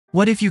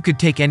What if you could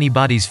take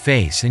anybody's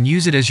face and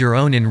use it as your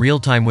own in real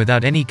time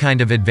without any kind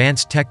of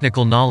advanced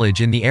technical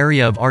knowledge in the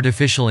area of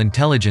artificial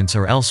intelligence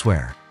or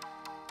elsewhere?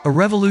 A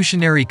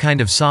revolutionary kind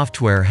of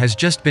software has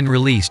just been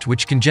released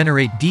which can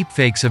generate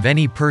deepfakes of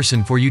any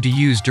person for you to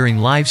use during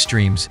live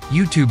streams,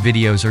 YouTube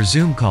videos or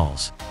Zoom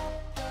calls.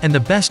 And the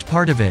best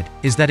part of it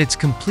is that it's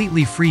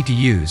completely free to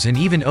use and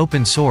even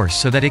open source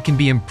so that it can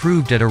be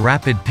improved at a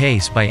rapid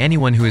pace by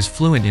anyone who is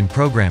fluent in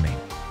programming.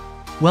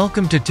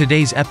 Welcome to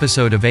today's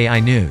episode of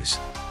AI News.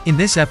 In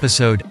this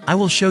episode, I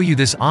will show you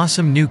this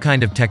awesome new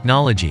kind of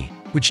technology,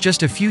 which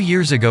just a few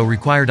years ago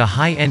required a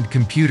high-end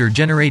computer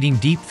generating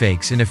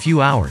deepfakes in a few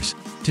hours,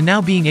 to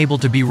now being able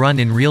to be run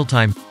in real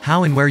time,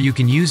 how and where you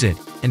can use it,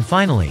 and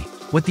finally,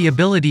 what the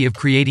ability of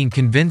creating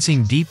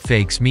convincing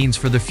deepfakes means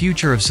for the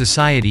future of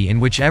society in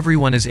which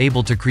everyone is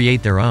able to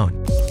create their own.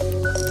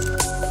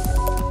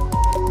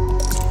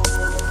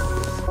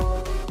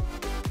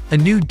 A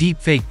new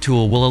deepfake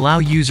tool will allow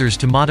users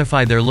to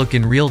modify their look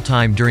in real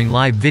time during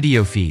live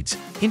video feeds,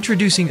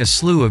 introducing a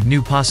slew of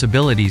new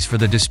possibilities for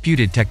the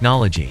disputed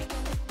technology.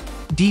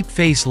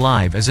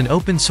 DeepFaceLab is an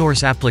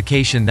open-source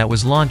application that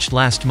was launched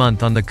last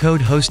month on the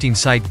code hosting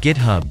site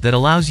GitHub that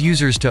allows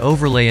users to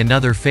overlay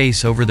another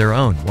face over their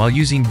own while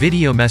using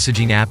video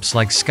messaging apps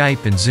like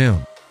Skype and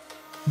Zoom.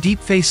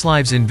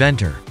 DeepFaceLab's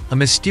inventor, a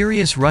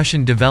mysterious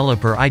Russian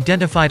developer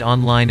identified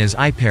online as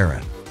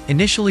Ipera,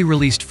 initially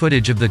released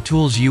footage of the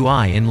tool's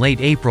UI in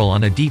late April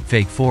on a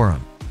deepfake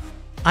forum.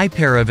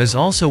 Ipera is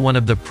also one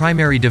of the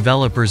primary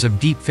developers of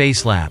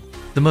DeepFaceLab,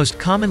 the most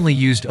commonly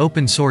used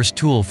open-source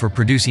tool for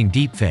producing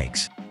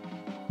deepfakes.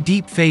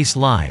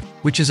 DeepFaceLab,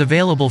 which is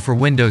available for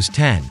Windows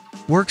 10,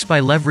 works by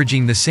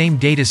leveraging the same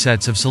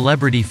datasets of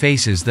celebrity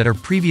faces that are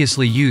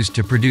previously used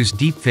to produce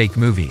deepfake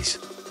movies.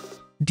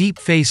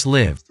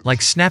 DeepFaceLab, like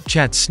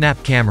Snapchat's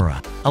Snap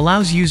Camera,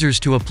 allows users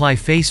to apply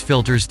face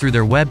filters through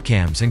their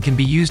webcams and can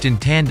be used in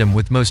tandem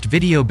with most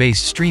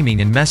video-based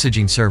streaming and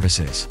messaging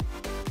services.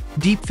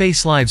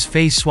 DeepFaceLab's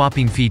face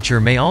swapping feature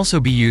may also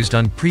be used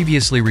on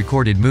previously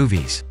recorded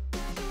movies.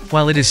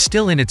 While it is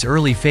still in its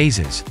early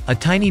phases, a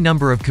tiny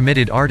number of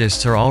committed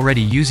artists are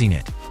already using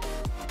it.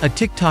 A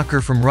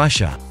TikToker from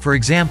Russia, for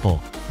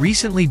example,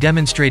 recently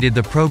demonstrated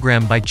the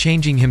program by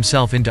changing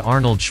himself into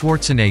Arnold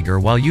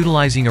Schwarzenegger while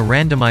utilizing a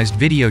randomized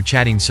video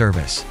chatting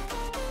service.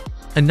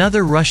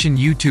 Another Russian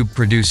YouTube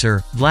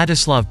producer,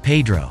 Vladislav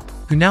Pedro,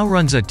 who now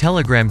runs a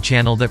Telegram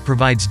channel that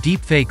provides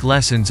deepfake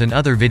lessons and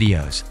other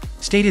videos,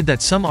 stated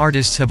that some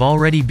artists have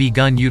already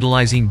begun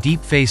utilizing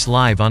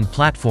DeepFaceLab on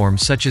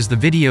platforms such as the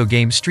video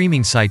game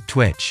streaming site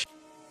Twitch.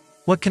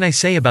 What can I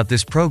say about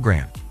this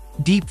program?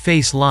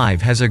 DeepFaceLab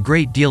has a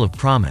great deal of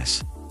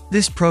promise.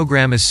 This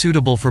program is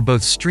suitable for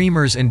both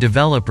streamers and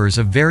developers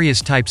of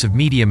various types of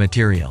media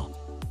material.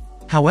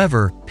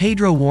 However,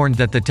 Pedro warned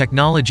that the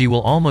technology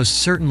will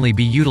almost certainly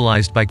be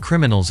utilized by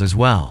criminals as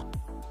well.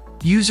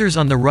 Users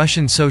on the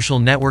Russian social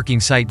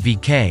networking site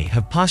VK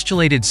have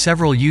postulated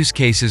several use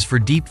cases for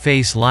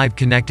DeepFaceLab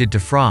connected to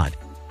fraud,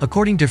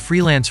 according to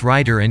freelance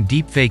writer and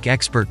deepfake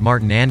expert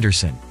Martin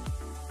Anderson.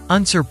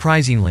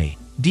 Unsurprisingly,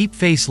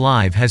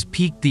 DeepFaceLab has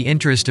piqued the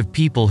interest of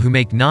people who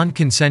make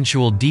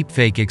non-consensual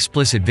deepfake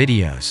explicit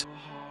videos.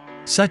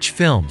 Such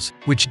films,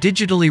 which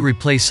digitally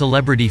replace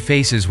celebrity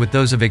faces with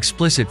those of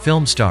explicit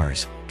film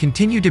stars,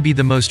 continue to be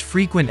the most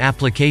frequent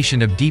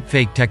application of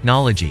deepfake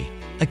technology,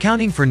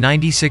 accounting for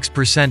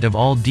 96% of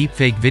all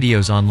deepfake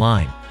videos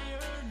online.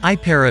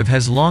 Ipera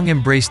has long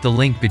embraced the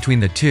link between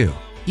the two,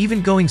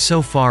 even going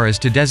so far as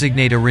to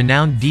designate a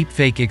renowned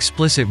deepfake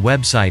explicit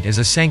website as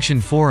a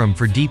sanctioned forum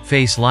for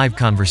DeepFaceLab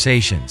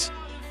conversations.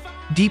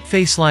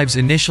 DeepFaceLab's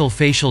initial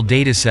facial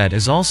dataset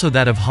is also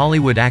that of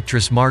Hollywood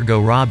actress Margot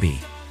Robbie,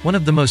 one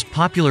of the most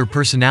popular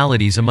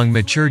personalities among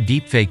mature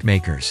deepfake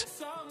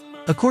makers.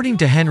 According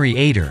to Henry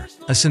Ader,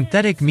 a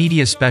synthetic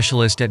media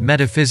specialist at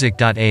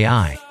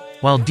metaphysic.ai,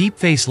 while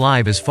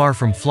DeepFaceLab is far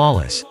from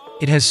flawless,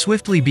 it has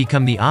swiftly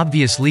become the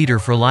obvious leader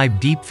for live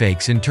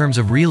deepfakes in terms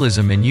of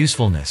realism and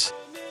usefulness.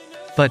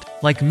 But,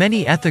 like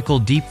many ethical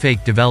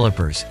deepfake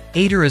developers,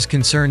 Ader is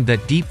concerned that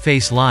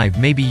DeepFaceLab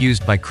may be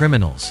used by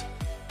criminals.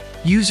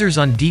 Users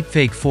on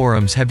deepfake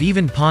forums have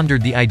even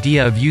pondered the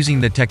idea of using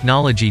the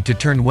technology to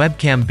turn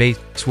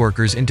webcam-based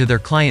workers into their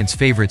client's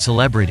favorite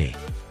celebrity.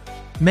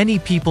 Many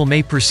people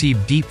may perceive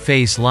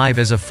DeepFaceLab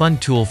as a fun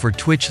tool for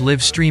Twitch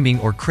live streaming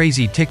or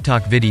crazy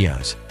TikTok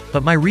videos,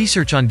 but my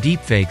research on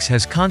deepfakes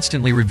has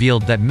constantly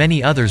revealed that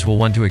many others will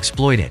want to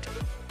exploit it.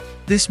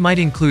 This might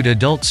include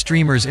adult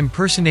streamers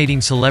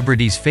impersonating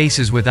celebrities'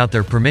 faces without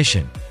their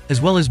permission, as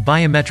well as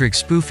biometric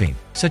spoofing,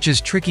 such as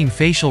tricking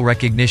facial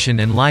recognition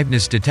and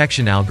liveness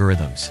detection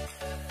algorithms.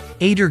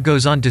 Ader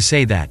goes on to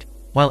say that,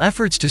 while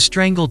efforts to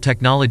strangle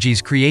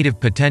technology's creative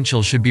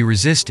potential should be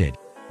resisted,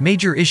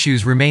 major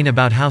issues remain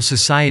about how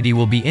society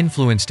will be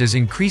influenced as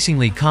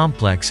increasingly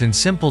complex and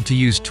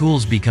simple-to-use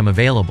tools become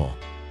available.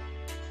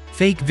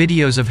 Fake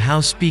videos of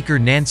House Speaker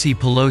Nancy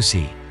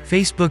Pelosi,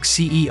 Facebook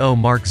CEO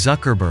Mark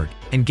Zuckerberg,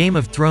 and Game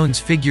of Thrones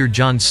figure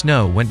Jon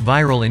Snow went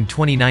viral in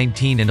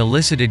 2019 and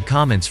elicited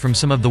comments from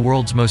some of the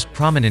world's most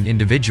prominent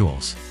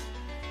individuals.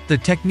 The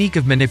technique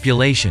of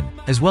manipulation,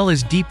 as well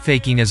as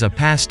deepfaking as a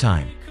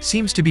pastime,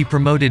 seems to be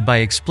promoted by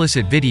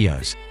explicit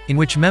videos, in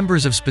which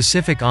members of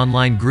specific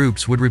online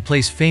groups would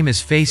replace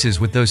famous faces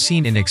with those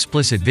seen in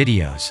explicit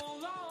videos.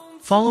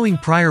 Following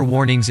prior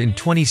warnings in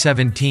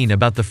 2017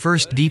 about the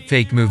first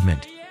deepfake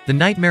movement, the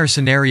nightmare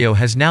scenario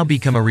has now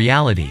become a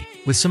reality,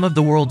 with some of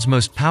the world's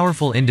most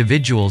powerful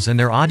individuals and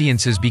their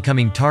audiences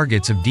becoming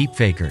targets of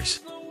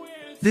deepfakers.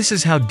 This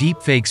is how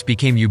deepfakes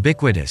became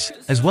ubiquitous,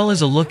 as well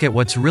as a look at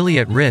what's really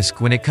at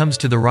risk when it comes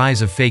to the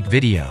rise of fake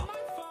video.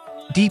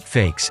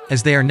 Deepfakes,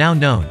 as they are now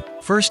known,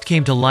 first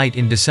came to light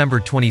in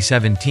December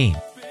 2017,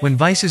 when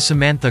Vice's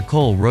Samantha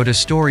Cole wrote a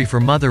story for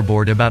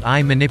Motherboard about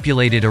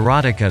AI-manipulated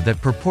erotica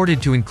that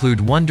purported to include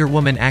Wonder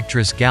Woman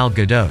actress Gal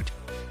Gadot.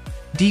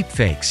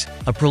 Deepfakes,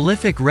 a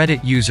prolific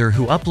Reddit user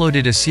who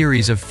uploaded a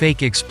series of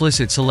fake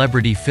explicit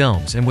celebrity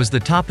films and was the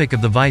topic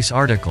of the Vice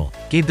article,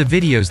 gave the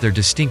videos their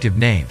distinctive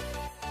name.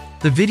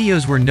 The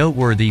videos were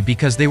noteworthy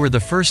because they were the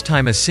first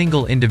time a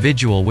single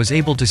individual was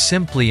able to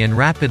simply and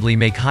rapidly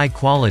make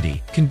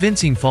high-quality,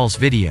 convincing false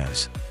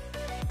videos.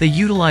 They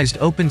utilized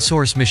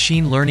open-source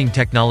machine learning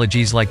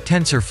technologies like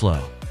TensorFlow,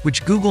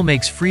 which Google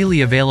makes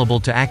freely available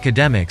to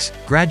academics,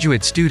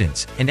 graduate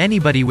students, and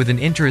anybody with an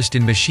interest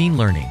in machine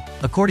learning,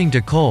 according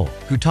to Cole,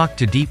 who talked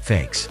to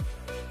Deepfakes.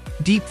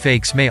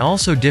 Deepfakes may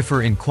also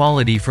differ in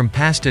quality from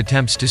past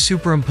attempts to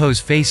superimpose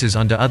faces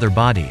onto other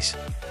bodies.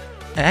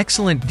 An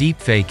excellent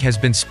deepfake has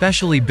been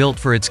specially built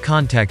for its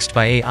context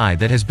by AI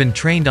that has been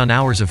trained on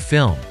hours of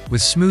film,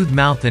 with smooth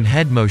mouth and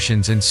head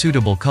motions and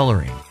suitable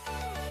coloring.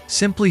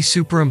 Simply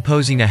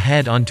superimposing a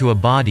head onto a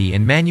body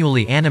and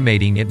manually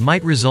animating it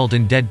might result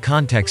in dead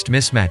context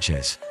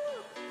mismatches.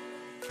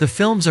 The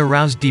films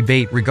aroused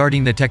debate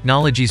regarding the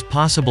technology's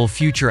possible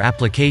future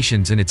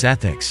applications and its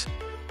ethics.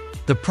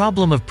 The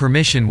problem of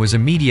permission was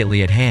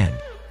immediately at hand.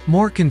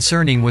 More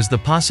concerning was the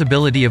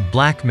possibility of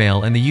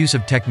blackmail and the use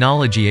of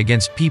technology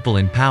against people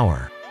in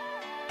power.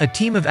 A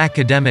team of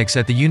academics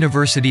at the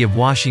University of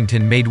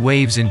Washington made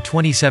waves in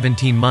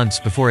 2017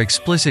 months before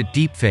explicit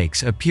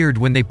deepfakes appeared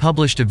when they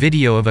published a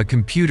video of a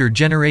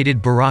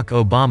computer-generated Barack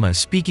Obama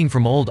speaking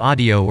from old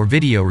audio or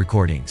video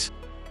recordings.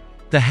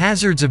 The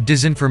hazards of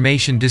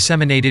disinformation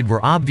disseminated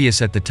were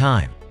obvious at the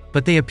time,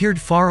 but they appeared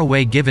far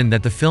away given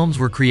that the films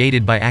were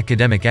created by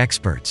academic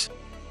experts.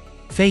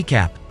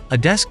 FakeApp, a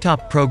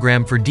desktop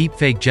program for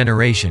deepfake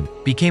generation,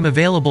 became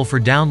available for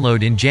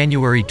download in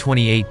January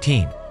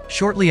 2018,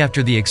 shortly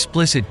after the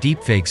explicit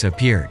deepfakes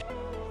appeared.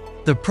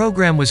 The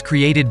program was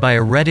created by a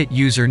Reddit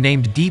user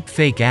named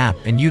Deepfake App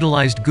and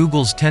utilized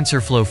Google's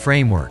TensorFlow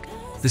framework,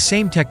 the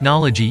same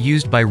technology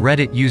used by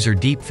Reddit user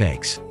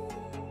Deepfakes.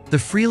 The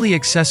freely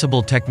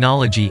accessible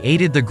technology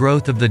aided the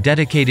growth of the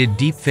dedicated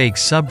Deepfakes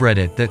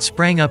subreddit that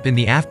sprang up in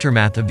the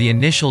aftermath of the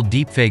initial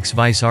Deepfakes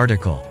Vice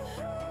article.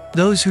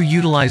 Those who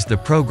utilized the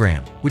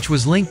program, which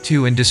was linked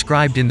to and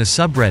described in the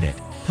subreddit,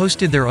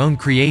 posted their own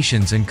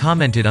creations and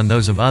commented on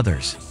those of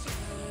others.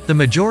 The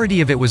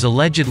majority of it was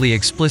allegedly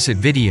explicit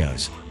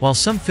videos, while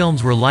some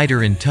films were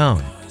lighter in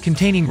tone,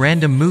 containing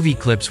random movie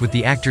clips with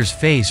the actor's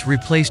face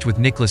replaced with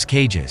Nicolas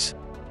Cage's.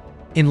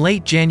 In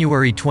late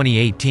January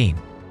 2018,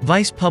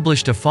 Vice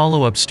published a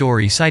follow-up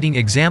story citing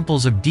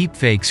examples of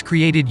deepfakes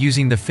created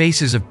using the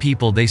faces of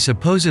people they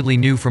supposedly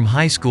knew from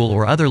high school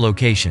or other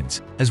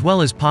locations, as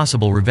well as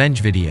possible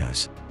revenge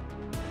videos.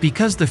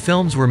 Because the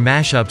films were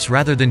mashups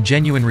rather than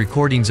genuine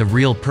recordings of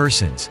real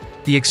persons,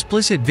 the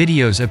explicit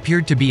videos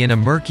appeared to be in a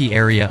murky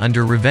area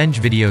under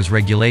revenge videos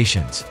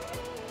regulations.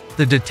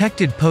 The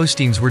detected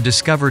postings were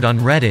discovered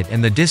on Reddit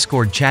and the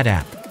Discord chat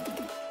app.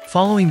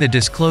 Following the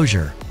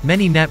disclosure,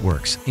 many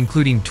networks,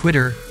 including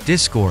Twitter,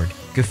 Discord,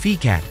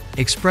 Gafeecat,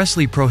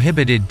 expressly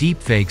prohibited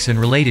deepfakes and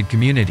related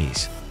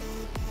communities.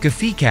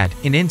 Gafeecat,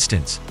 in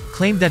instance,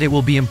 claimed that it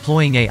will be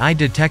employing AI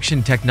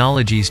detection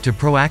technologies to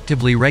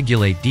proactively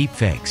regulate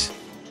deepfakes.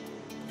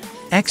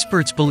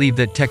 Experts believe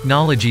that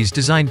technologies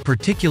designed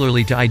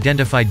particularly to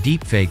identify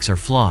deepfakes are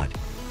flawed.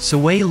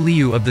 Suwei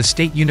Liu of the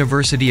State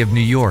University of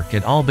New York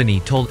at Albany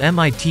told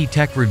MIT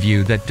Tech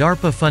Review that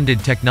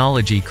DARPA-funded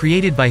technology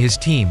created by his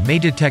team may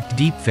detect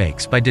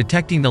deepfakes by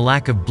detecting the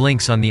lack of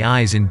blinks on the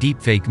eyes in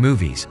deepfake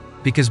movies,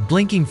 because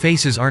blinking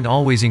faces aren't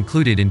always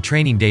included in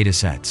training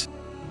datasets.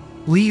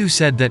 Liu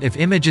said that if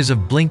images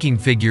of blinking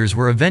figures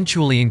were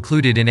eventually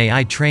included in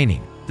AI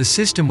training, the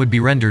system would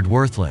be rendered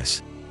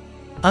worthless.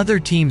 Other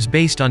teams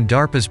based on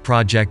DARPA's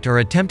project are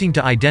attempting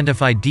to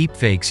identify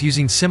deepfakes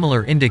using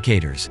similar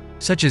indicators,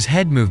 such as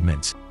head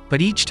movements,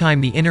 but each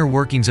time the inner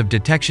workings of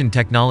detection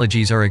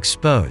technologies are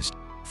exposed,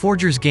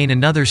 forgers gain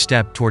another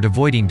step toward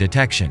avoiding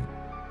detection.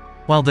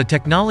 While the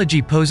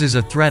technology poses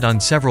a threat on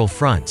several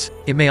fronts,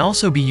 it may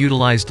also be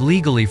utilized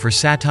legally for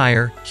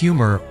satire,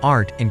 humor,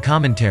 art, and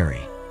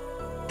commentary.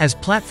 As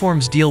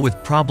platforms deal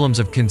with problems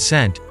of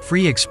consent,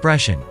 free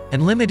expression,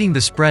 and limiting the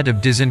spread of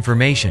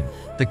disinformation,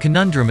 the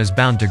conundrum is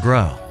bound to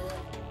grow.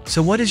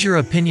 So what is your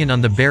opinion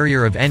on the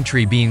barrier of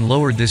entry being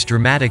lowered this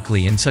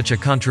dramatically in such a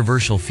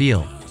controversial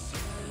field?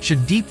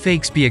 Should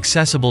deepfakes be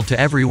accessible to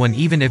everyone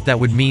even if that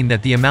would mean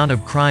that the amount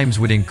of crimes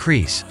would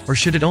increase, or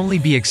should it only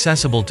be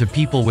accessible to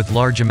people with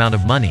large amount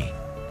of money?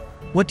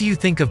 What do you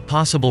think of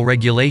possible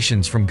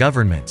regulations from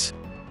governments?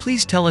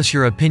 Please tell us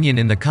your opinion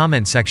in the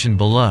comment section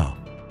below.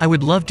 I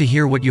would love to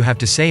hear what you have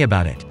to say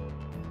about it.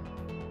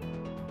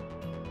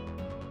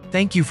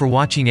 Thank you for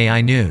watching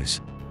AI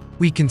News.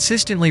 We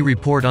consistently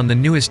report on the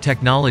newest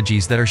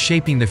technologies that are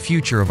shaping the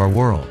future of our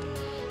world.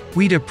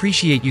 We'd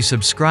appreciate you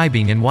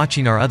subscribing and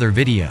watching our other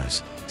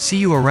videos. See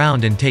you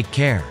around and take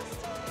care.